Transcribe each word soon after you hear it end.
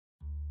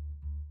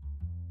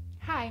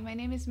Hi, my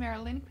name is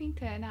Marilyn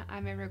Quintana.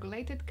 I'm a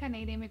regulated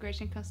Canadian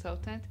immigration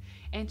consultant,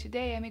 and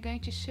today I'm going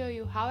to show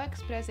you how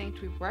Express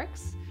Entry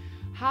works,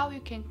 how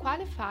you can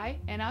qualify,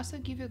 and also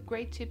give you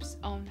great tips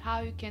on how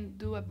you can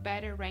do a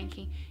better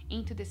ranking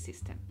into the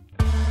system.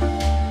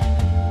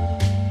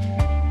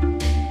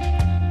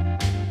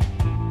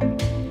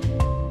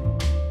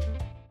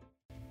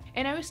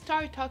 And I will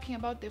start talking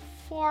about the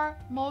 4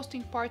 most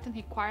important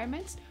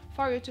requirements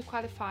for you to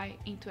qualify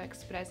into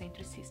Express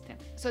Entry system.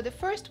 So the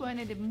first one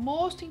and the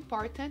most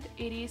important,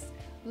 it is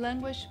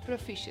language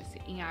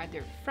proficiency in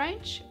either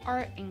French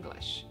or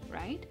English,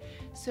 right?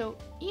 So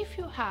if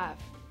you have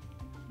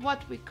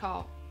what we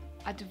call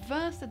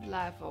advanced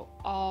level,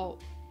 or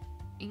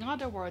in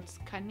other words,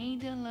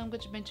 Canadian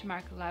language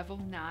benchmark level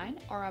 9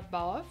 or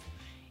above,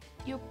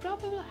 you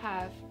probably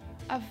have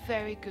a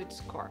very good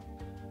score.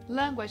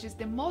 Language is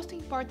the most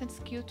important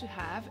skill to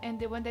have and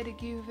the one that will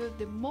give you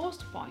the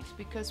most points,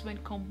 because when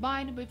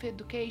combined with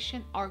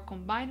education or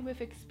combined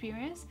with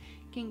experience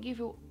can give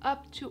you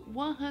up to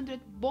 100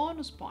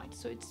 bonus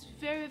points. So it's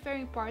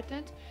very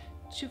important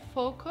to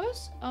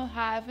focus on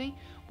having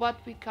what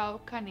we call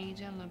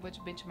Canadian language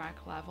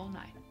benchmark level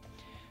 9.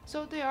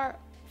 So there are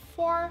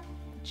 4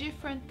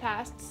 different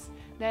tests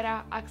that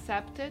are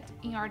accepted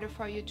in order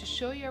for you to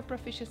show your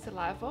proficiency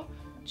level,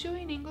 2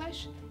 in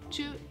English,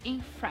 2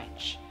 in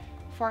French.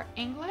 For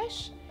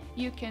English,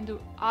 you can do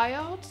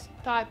IELTS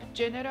type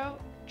general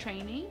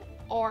training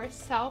or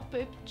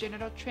CELPIP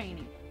general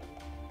training.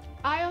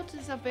 IELTS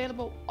is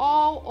available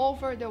all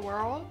over the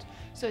world,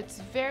 so it's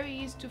very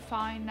easy to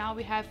find. Now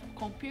we have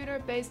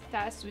computer-based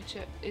tests, which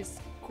is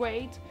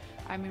great.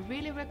 I'm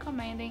really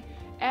recommending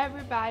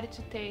everybody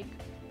to take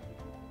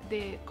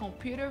the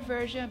computer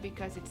version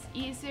because it's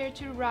easier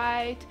to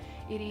write,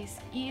 it is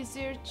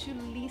easier to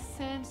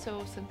listen.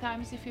 So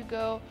sometimes if you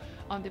go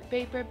on the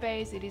paper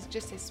base, it is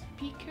just a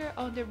speaker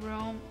on the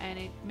room and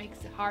it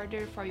makes it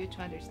harder for you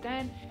to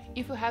understand.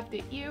 If you have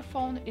the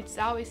earphone, it's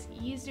always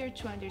easier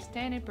to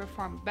understand and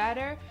perform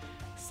better.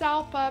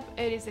 CELPIP,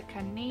 it is a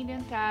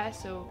Canadian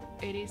test, so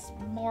it is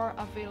more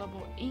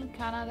available in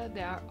Canada.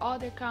 There are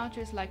other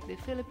countries like the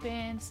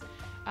Philippines,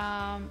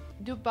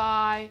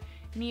 Dubai,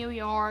 New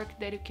York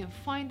that you can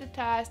find the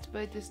test,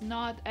 but it's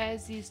not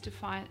as easy to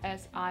find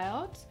as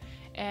IELTS.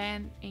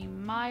 And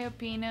in my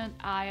opinion,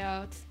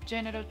 IELTS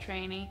general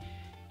training,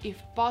 if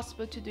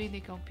possible to do in the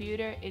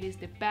computer, it is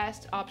the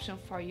best option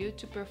for you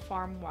to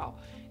perform well,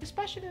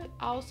 especially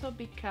also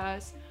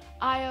because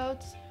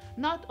IELTS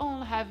not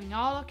only having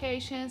all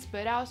locations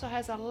but also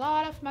has a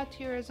lot of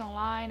materials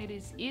online. It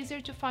is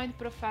easier to find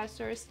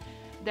professors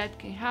that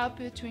can help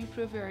you to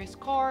improve your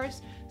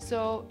scores,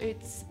 so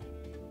it's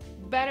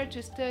better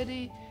to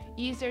study,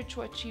 easier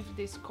to achieve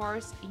this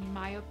course in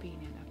my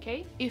opinion.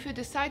 Okay, if you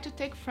decide to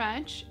take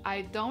French,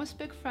 I don't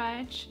speak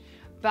French,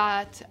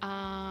 but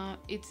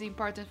it's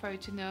important for you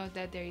to know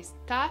that there is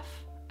TEF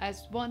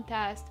as one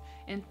test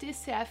and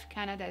TCF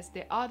Canada as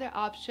the other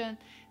option.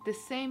 The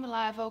same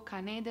level,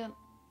 Canadian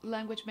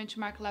language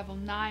benchmark level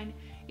 9,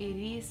 it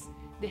is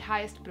the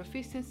highest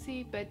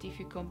proficiency, but if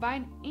you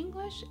combine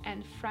English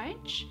and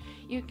French,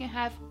 you can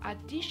have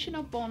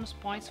additional bonus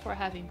points for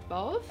having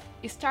both,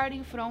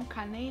 starting from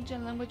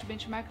Canadian language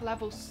benchmark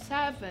level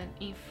 7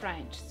 in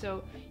French.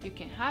 So you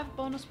can have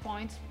bonus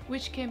points,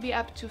 which can be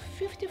up to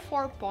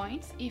 54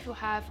 points if you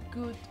have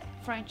good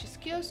French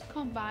skills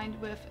combined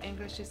with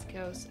English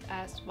skills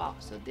as well.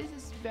 So this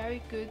is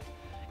very good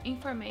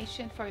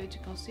information for you to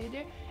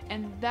consider,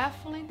 and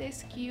definitely the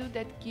skill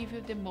that gives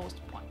you the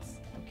most points.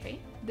 Okay,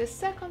 the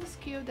second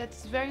skill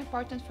that's very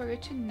important for you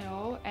to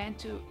know and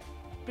to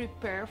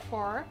prepare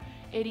for,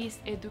 it is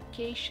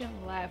education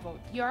level,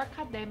 your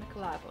academic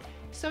level.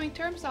 So in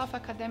terms of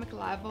academic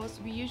levels,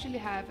 we usually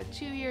have a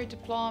 2-year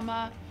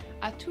diploma,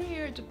 a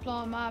 2-year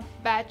diploma,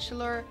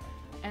 bachelor,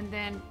 and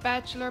then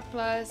bachelor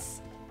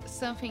plus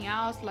something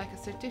else like a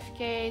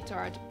certificate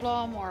or a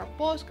diploma or a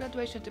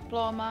post-graduation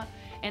diploma,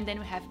 and then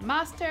we have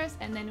masters,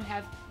 and then we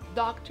have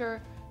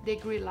doctor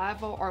degree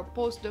level or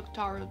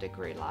postdoctoral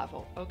degree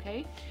level.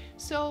 Okay,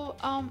 so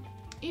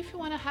if you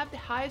want to have the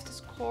highest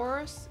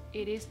scores,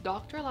 it is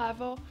doctor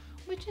level,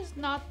 which is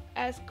not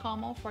as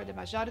common for the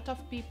majority of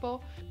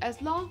people, as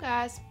long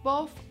as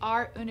both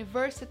are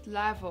university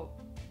level.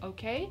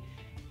 Okay,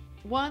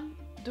 one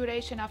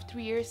duration of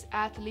 3 years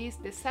at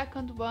least, the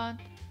second one,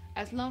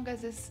 as long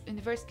as it's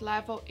university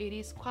level, it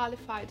is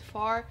qualified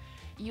for.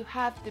 You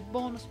have the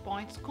bonus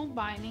points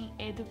combining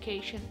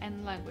education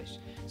and language.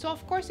 So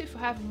of course, if you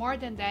have more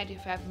than that, if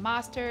you have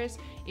masters,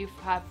 if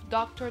you have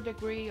doctorate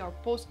degree or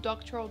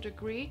postdoctoral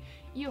degree,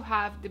 you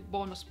have the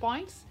bonus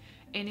points,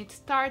 and it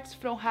starts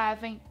from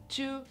having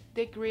 2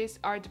 degrees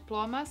or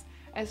diplomas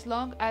as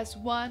long as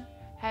one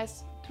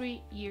has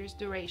 3 years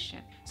duration.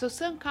 So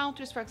some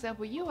countries, for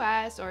example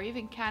US or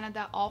even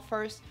Canada,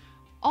 offers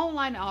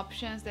online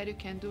options that you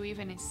can do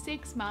even in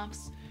 6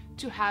 months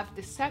to have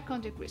the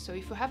second degree. So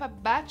if you have a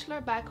bachelor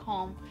back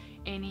home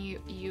and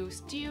you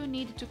still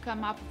need to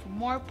come up with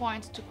more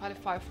points to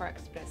qualify for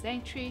Express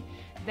Entry,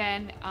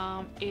 then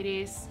it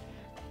is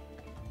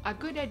a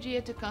good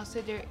idea to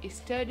consider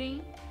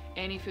studying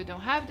And if you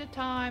don't have the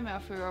time, or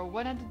if you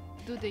want to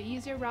do the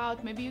easier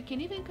route, maybe you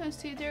can even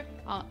consider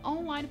an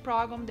online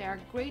program. There are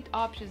great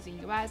options in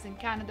US and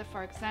Canada,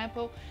 for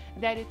example,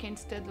 that you can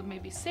study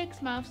maybe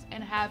 6 months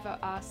and have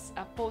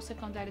a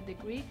post-secondary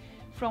degree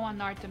from a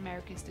North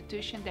American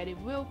institution that it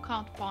will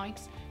count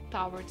points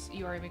towards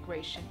your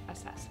immigration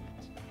assessment.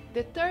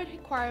 The third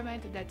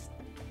requirement that's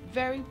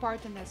very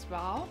important as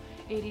well,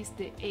 it is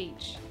the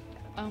age.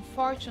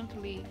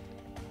 Unfortunately,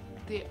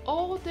 the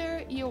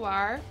older you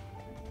are,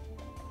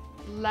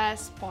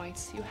 less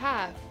points you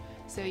have.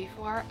 So if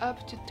you are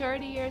up to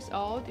 30 years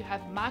old, you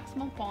have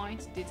maximum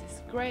points. This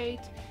is great.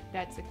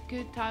 That's a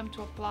good time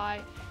to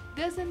apply.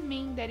 Doesn't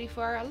mean that if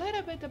you are a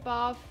little bit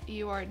above,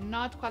 you are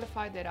not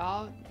qualified at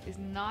all. It's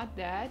not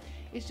that.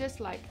 It's just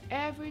like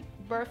every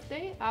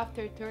birthday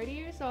after 30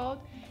 years old,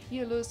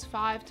 you lose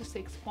 5 to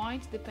 6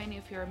 points depending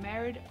if you're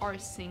married or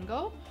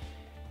single.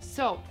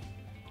 So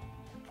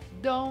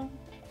don't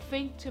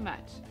think too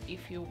much.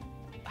 If you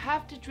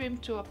have the dream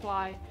to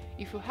apply,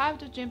 if you have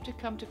the dream to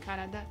come to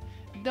Canada,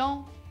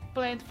 don't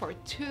plan for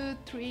 2,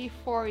 3,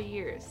 4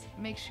 years.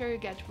 Make sure you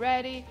get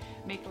ready,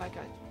 make like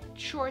a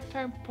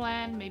short-term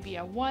plan, maybe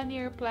a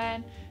 1-year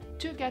plan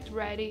to get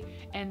ready,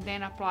 and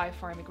then apply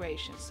for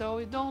immigration so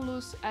you don't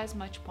lose as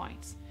much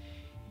points.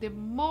 The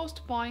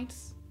most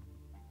points,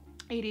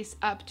 it is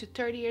up to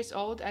 30 years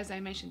old, as I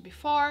mentioned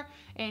before,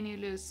 and you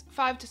lose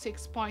 5 to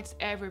 6 points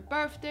every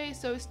birthday,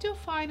 so it's still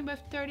fine with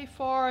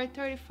 34,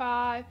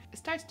 35. It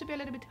starts to be a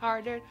little bit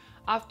harder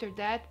after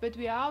that, but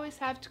we always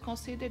have to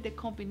consider the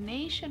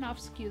combination of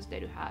skills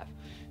that you have.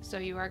 So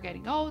you are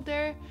getting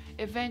older,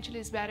 eventually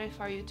it's better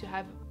for you to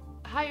have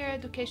higher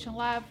education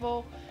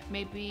level,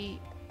 maybe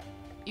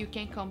you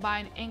can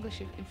combine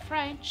English and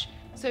French,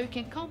 so you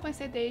can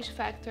compensate the age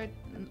factor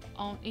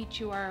on each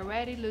you are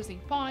already losing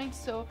points.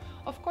 So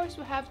of course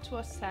we have to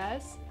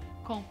assess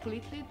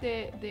completely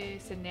the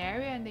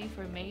scenario and the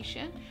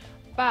information,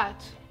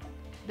 but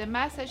the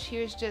message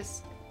here is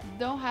just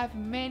don't have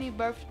many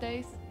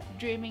birthdays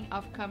dreaming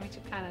of coming to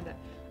Canada.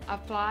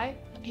 Apply,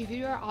 review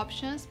your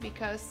options,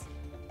 because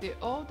the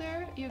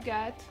older you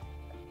get,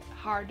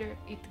 harder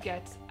it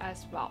gets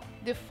as well.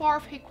 The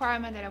fourth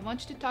requirement that I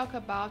want you to talk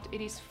about, it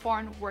is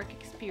foreign work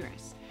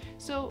experience.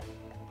 So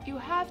you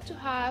have to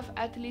have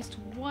at least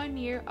 1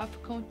 year of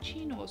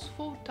continuous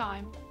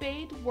full-time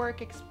paid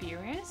work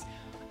experience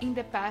in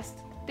the past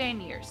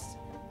 10 years,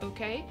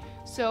 okay?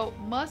 So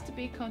must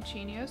be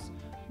continuous,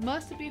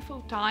 must be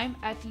full-time,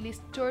 at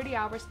least 30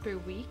 hours per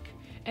week,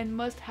 and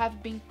must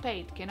have been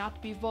paid, cannot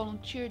be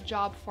volunteer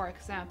job, for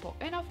example.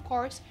 And of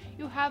course,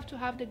 you have to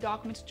have the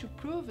documents to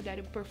prove that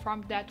you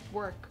performed that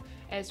work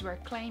as we're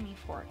claiming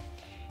for.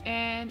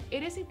 And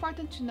it is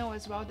important to know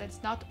as well that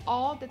it's not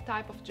all the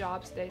type of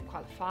jobs that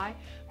qualify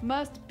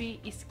must be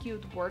a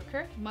skilled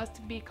worker,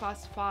 must be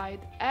classified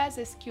as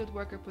a skilled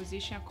worker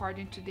position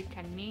according to the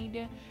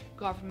Canadian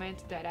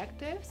government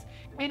directives.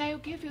 And I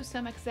will give you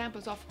some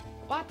examples of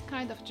what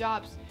kind of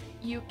jobs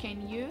you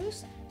can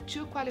use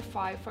to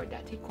qualify for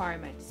that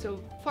requirement.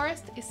 So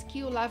first,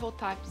 skill level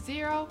type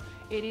 0,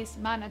 it is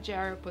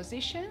managerial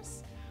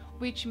positions,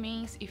 which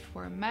means if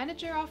you're a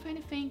manager of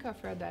anything or if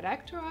you're a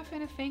director of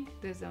anything,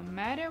 doesn't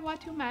matter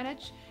what you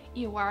manage,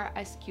 you are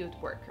a skilled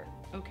worker,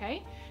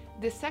 okay?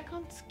 The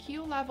second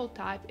skill level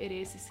type, it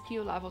is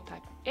skill level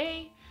type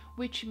A,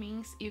 which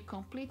means you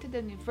completed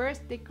a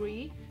university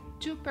degree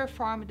to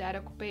perform that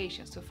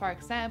occupation. So for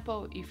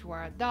example, if you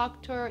are a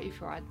doctor,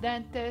 if you are a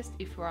dentist,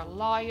 if you are a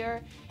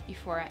lawyer, if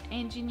you are an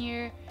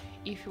engineer,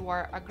 if you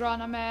are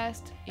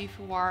agronomist, if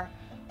you are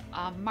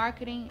a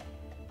marketing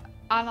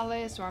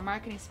analyst or a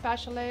marketing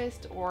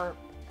specialist, or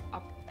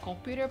a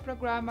computer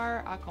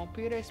programmer, a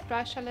computer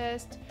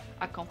specialist,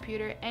 a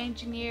computer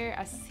engineer,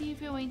 a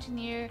civil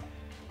engineer,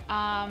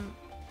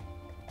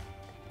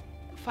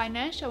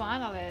 financial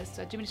analyst,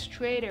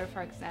 administrator,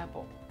 for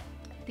example.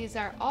 These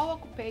are all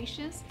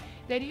occupations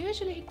that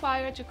usually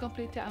require to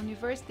complete a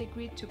university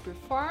degree to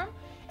perform,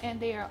 and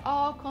they are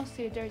all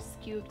considered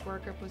skilled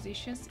worker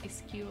positions,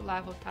 skill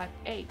level type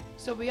A.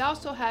 So we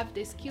also have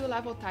the skill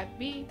level type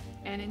B,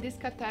 and in this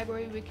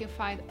category we can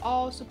find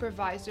all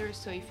supervisors.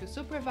 So if you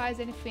supervise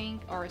anything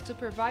or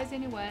supervise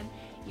anyone,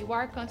 you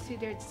are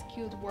considered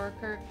skilled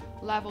worker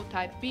level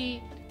type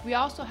B. We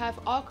also have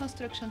all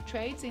construction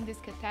trades in this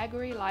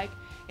category, like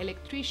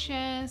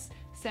electricians,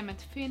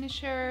 cement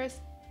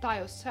finishers,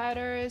 tile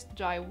setters,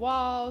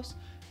 drywalls,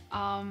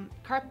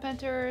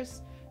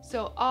 carpenters.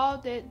 So all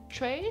the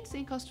trades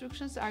in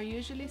constructions are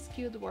usually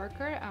skilled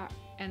worker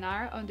and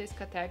are on this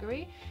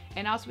category.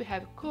 And also we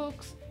have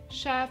cooks,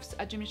 chefs,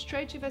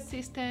 administrative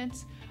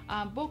assistants,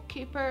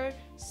 bookkeeper.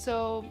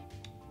 So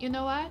you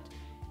know what?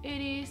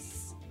 It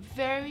is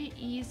very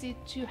easy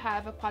to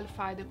have a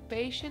qualified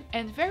occupation,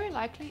 and very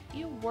likely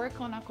you work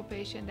on an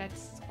occupation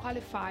that's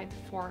qualified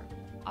for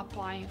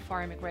applying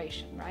for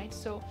immigration, right?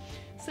 So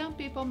some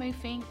people may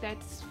think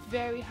that's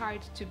very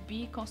hard to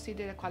be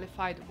considered a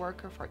qualified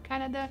worker for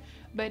Canada,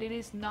 but it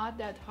is not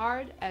that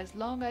hard. As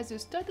long as you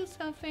study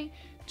something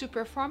to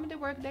perform the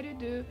work that you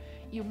do,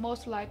 you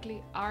most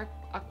likely are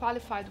a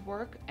qualified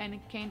worker and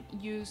can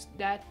use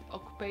that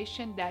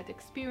occupation, that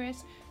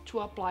experience to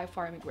apply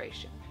for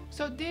immigration.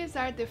 So these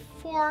are the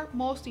 4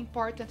 most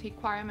important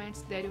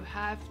requirements that you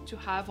have to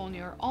have on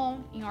your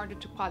own in order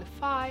to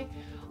qualify.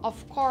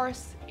 Of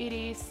course, it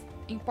is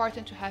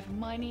important to have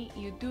money.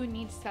 You do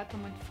need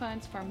settlement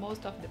funds for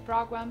most of the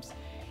programs.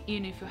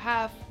 And if you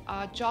have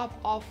a job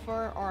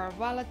offer or a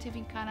relative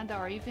in Canada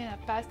or even a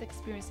past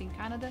experience in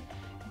Canada,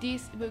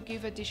 this will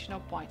give additional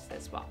points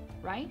as well,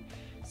 right?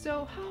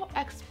 So how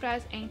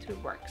Express Entry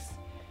works.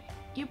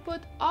 You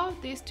put all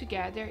this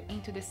together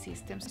into the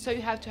system. So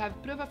you have to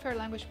have proof of your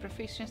language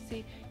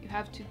proficiency, you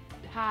have to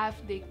have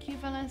the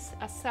equivalence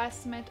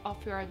assessment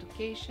of your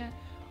education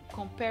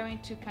comparing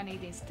to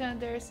Canadian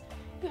standards,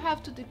 you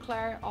have to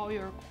declare all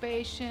your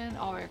occupation,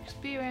 all your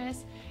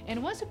experience,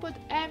 and once you put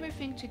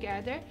everything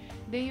together,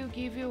 then you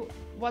give you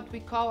what we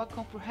call a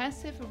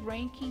comprehensive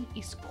ranking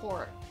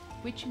score,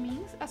 which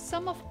means a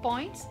sum of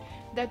points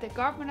that the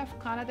government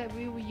of Canada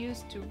will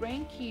use to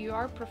rank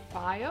your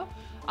profile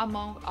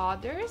among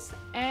others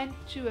and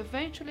to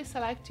eventually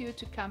select you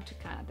to come to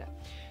Canada.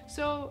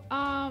 So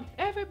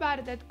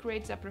everybody that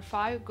creates a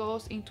profile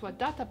goes into a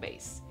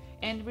database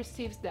and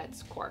receives that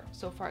score.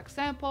 So for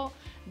example,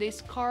 the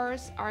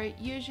scores are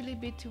usually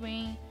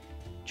between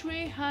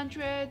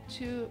 300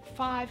 to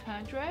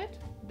 500.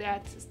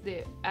 That's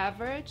the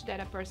average that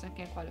a person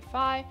can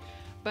qualify,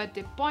 but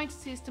the point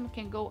system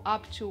can go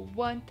up to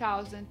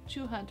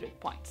 1,200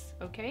 points,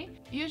 okay?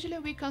 Usually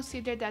we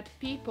consider that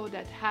people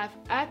that have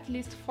at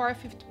least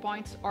 450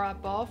 points or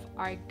above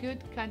are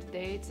good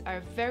candidates,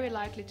 are very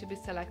likely to be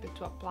selected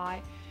to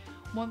apply.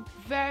 One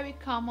very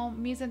common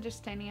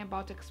misunderstanding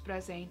about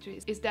Express Entry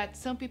is that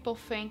some people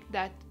think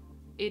that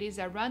it is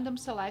a random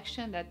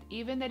selection, that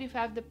even that if you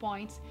have the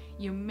points,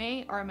 you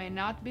may or may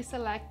not be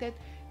selected.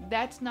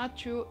 That's not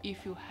true.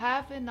 If you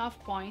have enough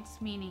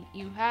points, meaning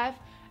you have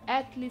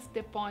at least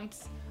the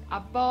points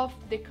above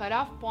the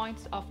cutoff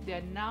points of the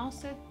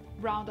announced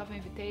round of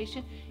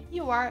invitation,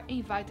 you are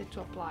invited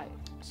to apply.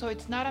 So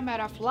it's not a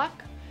matter of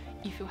luck.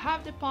 If you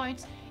have the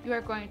points, you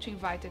are going to be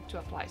invited to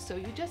apply. So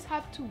you just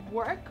have to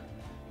work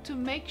to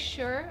make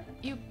sure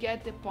you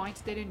get the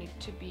points that you need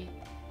to be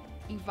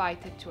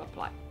invited to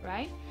apply,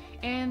 right?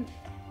 And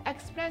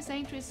Express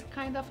Entry is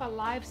kind of a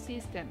live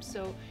system,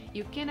 so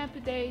you can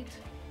update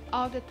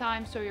all the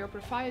time, so your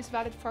profile is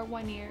valid for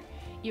 1 year.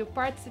 You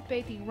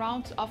participate in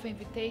rounds of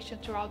invitation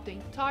throughout the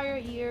entire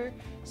year,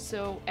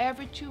 so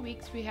every 2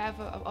 weeks we have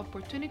an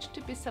opportunity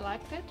to be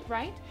selected,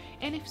 right?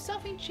 And if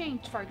something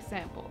changed, for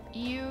example,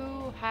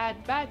 you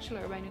had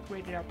bachelor when you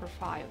created your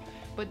profile,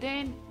 but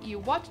then you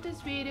watched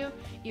this video,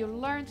 you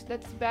learned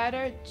that it's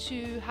better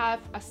to have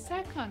a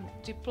second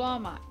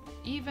diploma,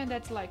 even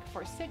that's like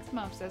for 6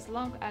 months, as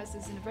long as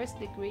it's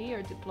university degree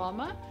or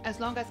diploma,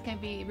 as long as can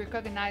be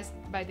recognized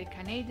by the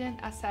Canadian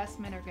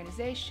Assessment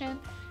Organization,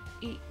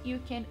 you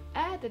can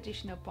add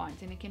additional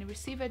points and you can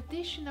receive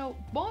additional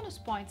bonus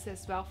points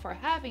as well for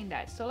having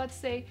that. So let's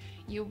say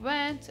you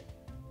went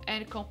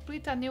and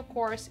complete a new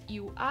course,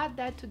 you add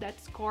that to that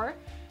score,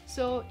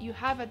 so you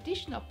have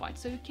additional points.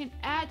 So you can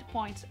add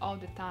points all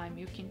the time,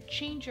 you can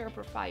change your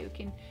profile, you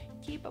can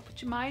keep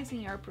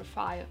optimizing your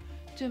profile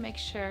to make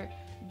sure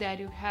that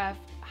you have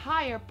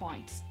higher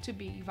points to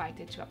be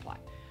invited to apply.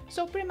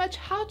 So pretty much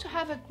how to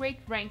have a great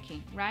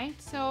ranking,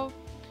 right? So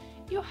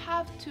you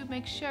have to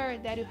make sure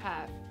that you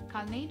have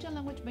Canadian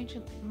Language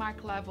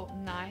Benchmark level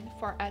 9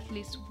 for at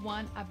least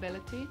one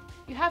ability.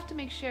 You have to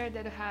make sure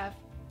that you have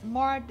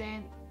more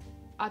than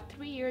a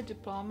 3-year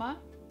diploma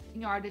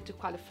in order to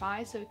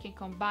qualify, so you can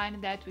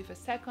combine that with a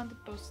second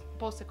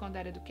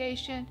post-secondary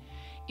education.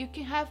 You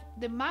can have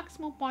the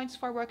maximum points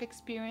for work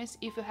experience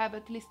if you have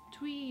at least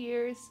 3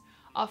 years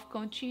of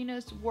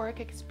continuous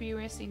work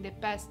experience in the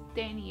past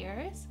 10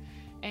 years,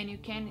 and you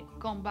can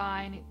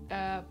combine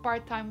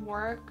part-time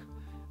work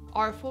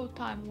or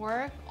full-time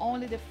work.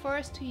 Only the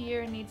first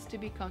year needs to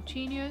be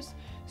continuous,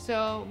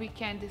 so we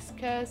can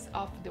discuss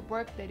of the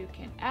work that you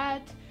can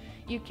add.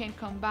 You can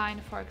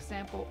combine, for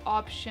example,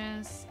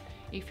 options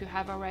if you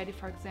have already,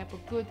 for example,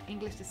 good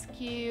English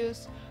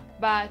skills,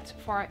 but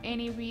for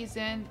any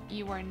reason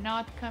you are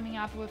not coming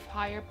up with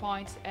higher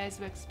points as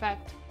you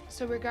expect.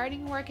 So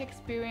regarding work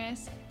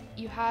experience,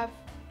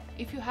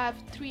 if you have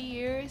 3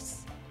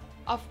 years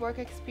of work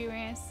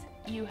experience,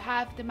 you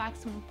have the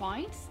maximum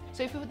points.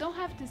 So if you don't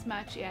have this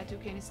much yet, you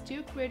can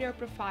still create your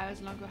profile as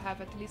long as you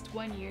have at least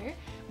 1 year,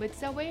 but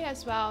it's a way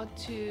as well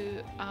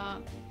to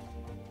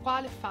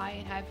qualify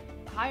and have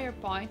higher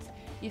points,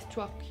 is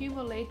to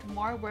accumulate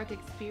more work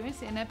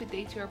experience and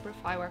update your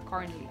profile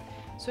accordingly.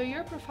 So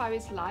your profile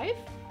is live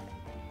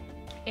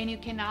and you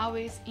can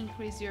always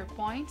increase your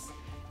points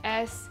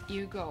as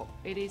you go.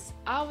 It is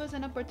always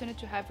an opportunity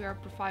to have your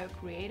profile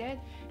created,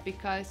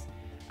 because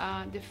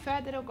the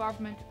federal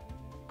government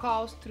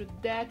calls through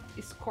that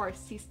score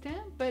system,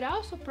 but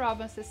also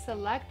provinces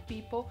select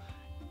people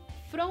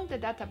from the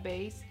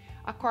database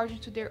according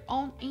to their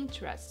own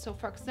interests. So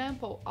for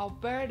example,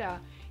 Alberta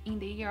in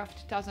the year of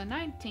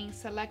 2019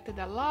 selected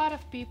a lot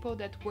of people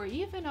that were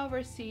even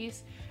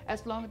overseas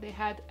as long as they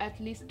had at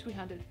least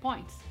 300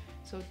 points.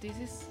 So this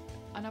is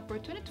an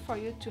opportunity for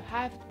you to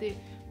have the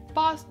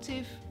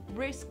positive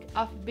risk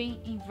of being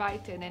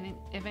invited and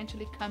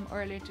eventually come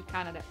earlier to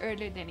Canada,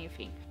 earlier than you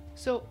think.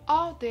 So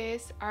all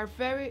these are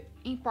very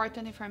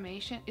important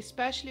information,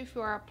 especially if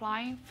you are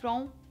applying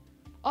from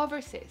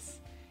overseas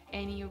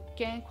and you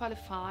can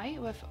qualify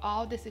with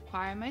all these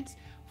requirements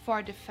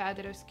for the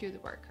federal skilled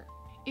worker.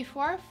 If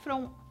you are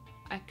from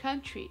a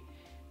country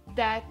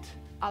that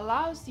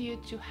allows you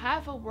to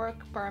have a work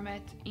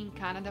permit in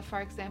Canada,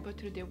 for example,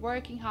 through the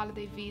working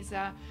holiday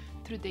visa,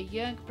 through the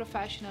young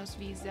professionals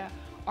visa,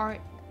 or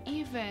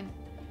even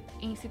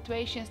in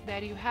situations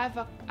that you have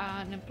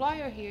an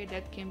employer here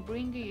that can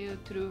bring you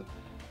through,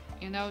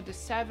 the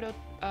several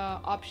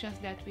options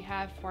that we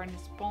have for a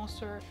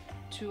sponsor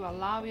to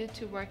allow you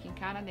to work in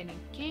Canada, and you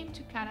came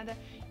to Canada,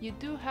 you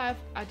do have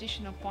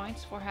additional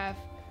points for have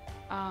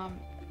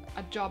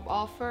a job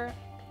offer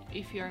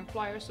if your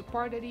employer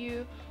supported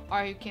you,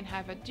 or you can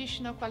have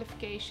additional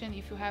qualification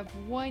if you have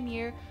 1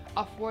 year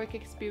of work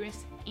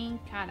experience in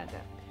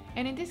Canada.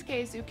 And in this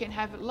case, you can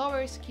have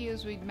lower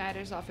skills with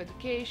matters of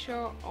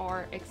education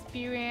or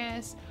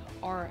experience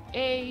or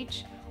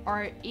age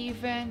or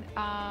even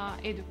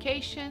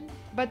education.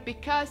 But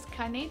because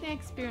Canadian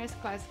Experience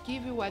Class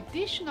give you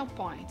additional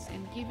points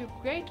and give you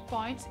great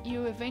points,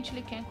 you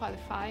eventually can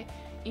qualify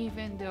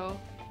even though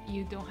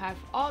you don't have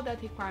all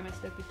that requirements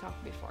that we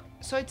talked before.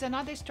 So it's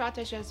another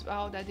strategy as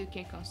well that you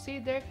can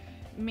consider,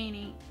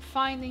 meaning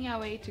finding a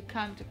way to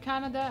come to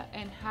Canada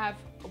and have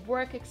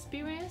work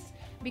experience,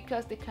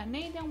 because the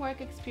Canadian work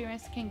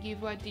experience can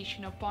give you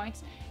additional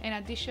points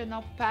and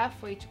additional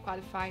pathway to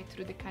qualify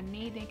through the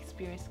Canadian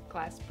Experience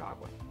Class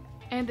program.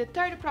 And the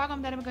third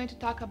program that I'm going to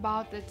talk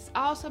about that's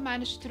also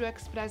managed through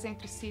Express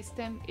Entry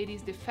system, it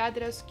is the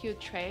Federal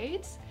Skilled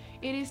Trades.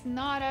 It is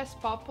not as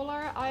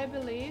popular, I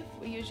believe.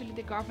 Usually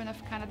the government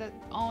of Canada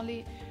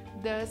only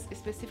does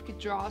specific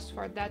draws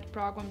for that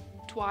program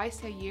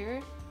twice a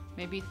year,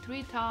 maybe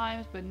 3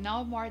 times, but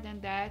no more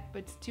than that,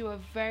 but still a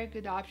very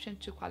good option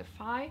to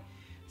qualify.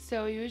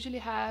 So you usually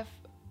have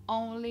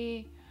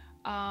only,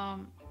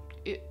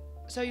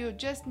 so you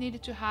just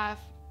need to have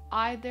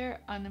either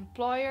an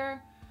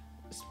employer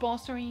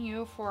sponsoring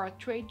you for a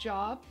trade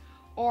job,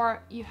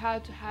 or you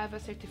have to have a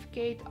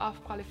certificate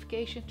of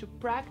qualification to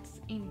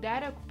practice in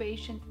that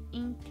occupation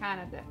in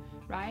Canada,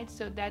 right?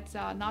 So that's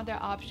another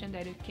option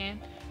that you can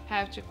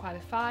have to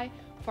qualify.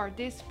 For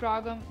this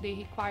program, they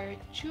require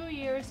 2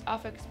 years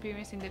of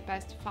experience in the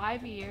past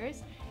 5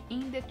 years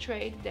in the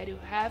trade that you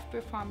have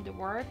performed the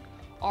work,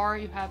 or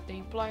you have the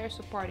employer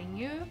supporting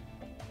you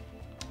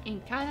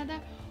in Canada,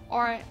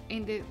 or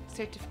in the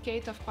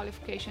certificate of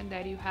qualification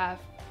that you have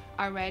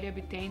already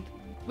obtained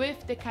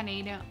with the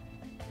Canadian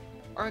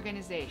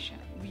organization.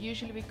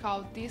 Usually we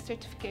call these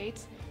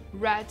certificates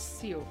Red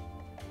Seal.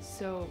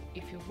 So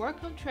if you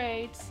work on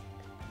trades,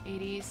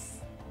 it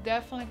is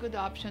definitely a good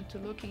option to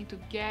look into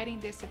getting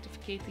the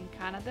certificate in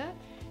Canada.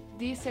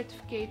 This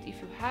certificate, if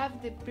you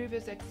have the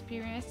previous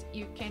experience,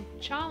 you can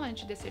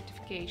challenge the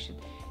certification,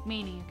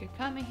 meaning you can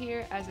come in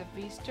here as a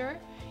visitor,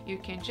 you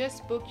can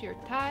just book your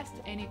test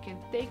and you can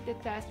take the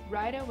test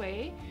right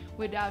away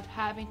without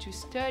having to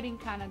study in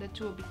Canada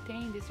to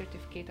obtain the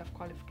certificate of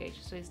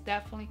qualification. So it's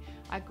definitely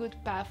a good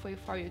pathway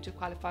for you to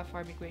qualify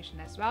for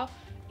immigration as well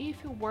if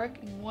you work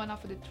in one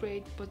of the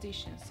trade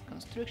positions,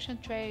 construction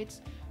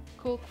trades,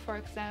 cook for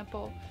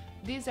example.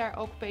 These are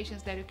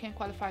occupations that you can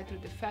qualify through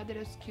the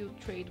Federal Skilled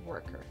Trade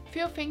Worker.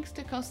 Few things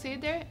to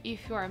consider: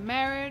 if you are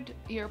married,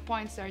 your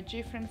points are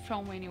different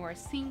from when you are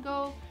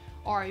single,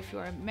 or if you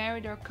are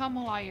married or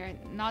common law, you're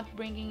not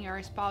bringing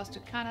your spouse to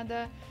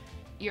Canada,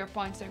 your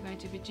points are going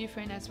to be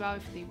different as well.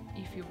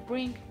 If you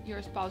bring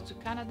your spouse to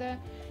Canada,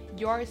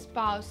 your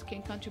spouse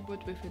can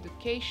contribute with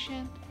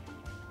education,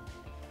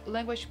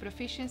 language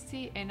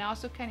proficiency, and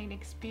also Canadian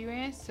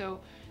experience. So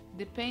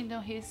depending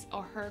on his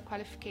or her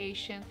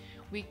qualification,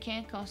 we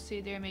can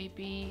consider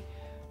maybe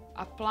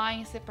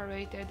applying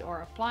separated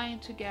or applying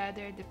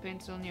together,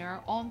 depends on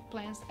your own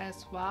plans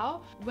as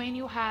well. When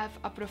you have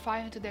a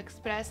profile into the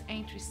Express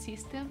Entry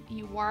system,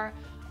 you are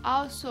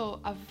also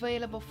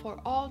available for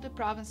all the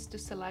provinces to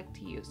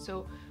select you.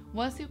 So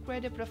once you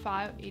create a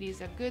profile, it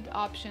is a good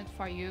option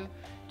for you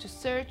to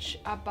search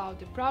about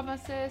the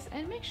provinces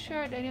and make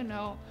sure that you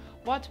know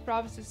what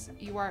provinces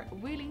you are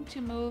willing to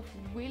move,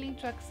 willing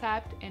to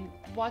accept, and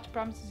what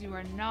provinces you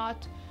are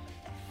not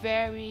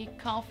very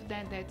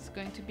confident that it's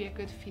going to be a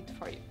good fit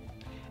for you.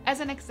 As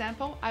an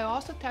example, I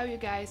also tell you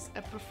guys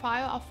a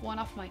profile of one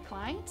of my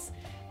clients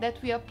that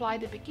we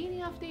applied at the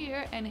beginning of the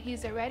year, and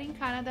he's already in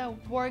Canada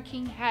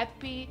working,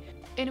 happy,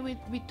 and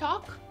we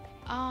talk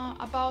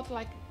about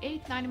like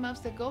 8-9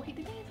 months ago. He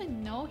didn't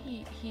even know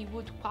he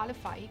would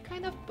qualify. He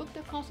kind of booked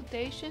a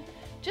consultation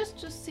just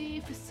to see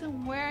if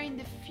somewhere in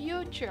the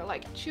future,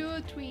 like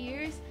 2-3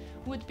 years,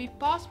 would be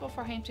possible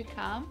for him to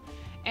come,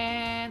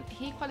 and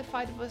he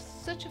qualified. It was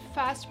such a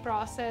fast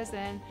process,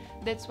 and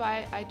that's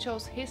why I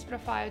chose his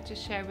profile to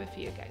share with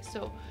you guys.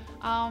 So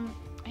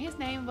his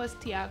name was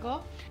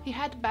Tiago. He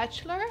had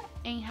bachelor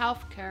in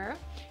healthcare.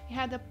 He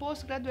had a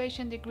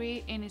post-graduation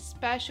degree in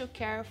special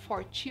care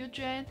for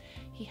children.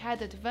 He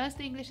had advanced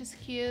English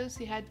skills.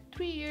 He had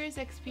 3 years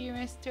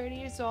experience, 30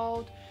 years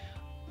old.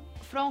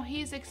 From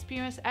his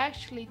experience,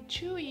 actually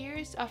 2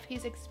 years of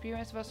his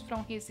experience was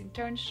from his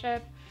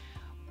internship,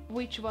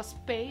 which was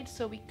paid,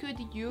 so we could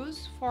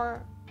use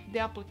for the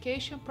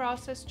application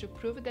process to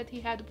prove that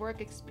he had work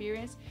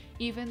experience,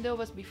 even though it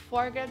was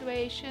before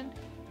graduation.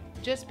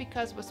 Just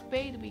because it was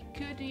paid, we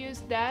could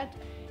use that.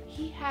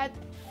 He had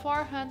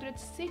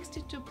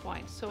 462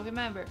 points. So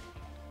remember,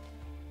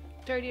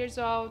 30 years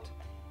old,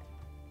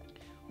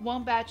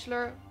 1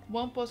 bachelor,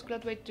 1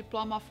 postgraduate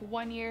diploma of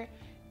 1 year,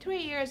 3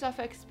 years of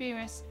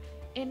experience,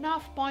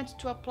 enough points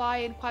to apply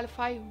and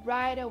qualify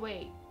right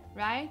away,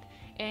 right?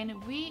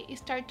 And we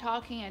start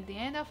talking at the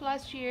end of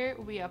last year,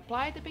 we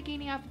applied at the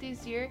beginning of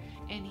this year,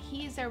 and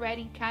he's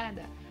already in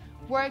Canada,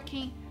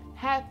 working,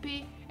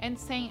 happy, and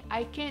saying,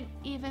 I can't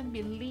even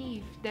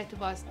believe that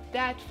was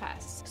that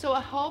fast. So I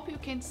hope you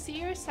can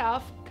see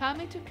yourself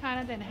coming to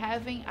Canada and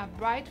having a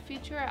bright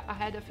future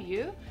ahead of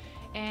you.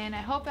 And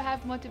I hope I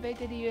have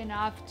motivated you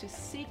enough to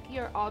seek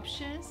your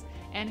options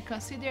and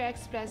consider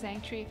Express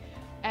Entry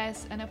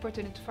as an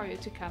opportunity for you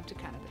to come to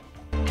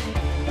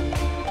Canada.